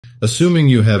Assuming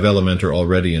you have Elementor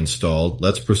already installed,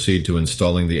 let's proceed to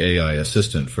installing the AI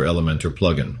Assistant for Elementor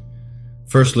plugin.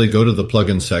 Firstly, go to the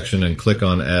Plugin section and click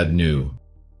on Add New.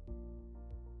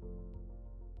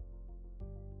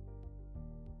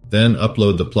 Then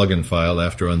upload the plugin file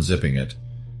after unzipping it.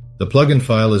 The plugin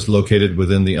file is located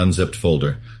within the unzipped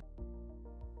folder.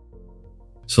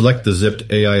 Select the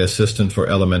zipped AI Assistant for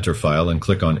Elementor file and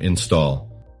click on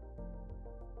Install.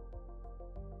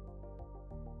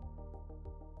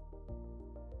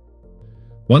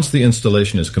 Once the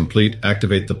installation is complete,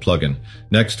 activate the plugin.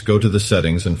 Next, go to the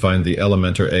settings and find the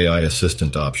Elementor AI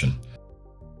Assistant option.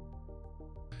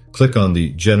 Click on the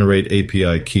Generate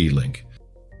API Key link.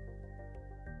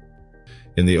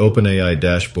 In the OpenAI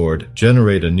dashboard,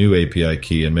 generate a new API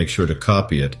key and make sure to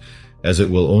copy it, as it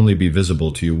will only be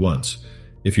visible to you once.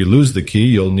 If you lose the key,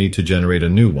 you'll need to generate a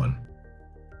new one.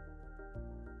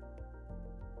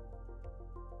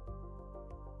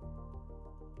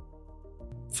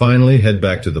 Finally, head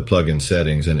back to the plugin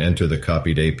settings and enter the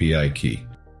copied API key.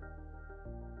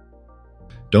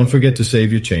 Don't forget to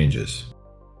save your changes.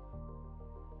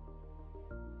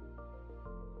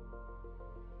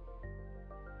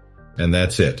 And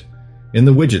that's it. In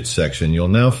the Widgets section, you'll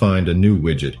now find a new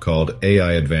widget called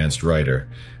AI Advanced Writer,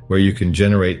 where you can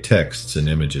generate texts and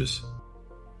images.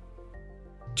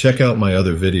 Check out my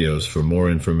other videos for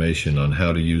more information on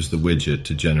how to use the widget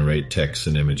to generate texts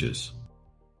and images.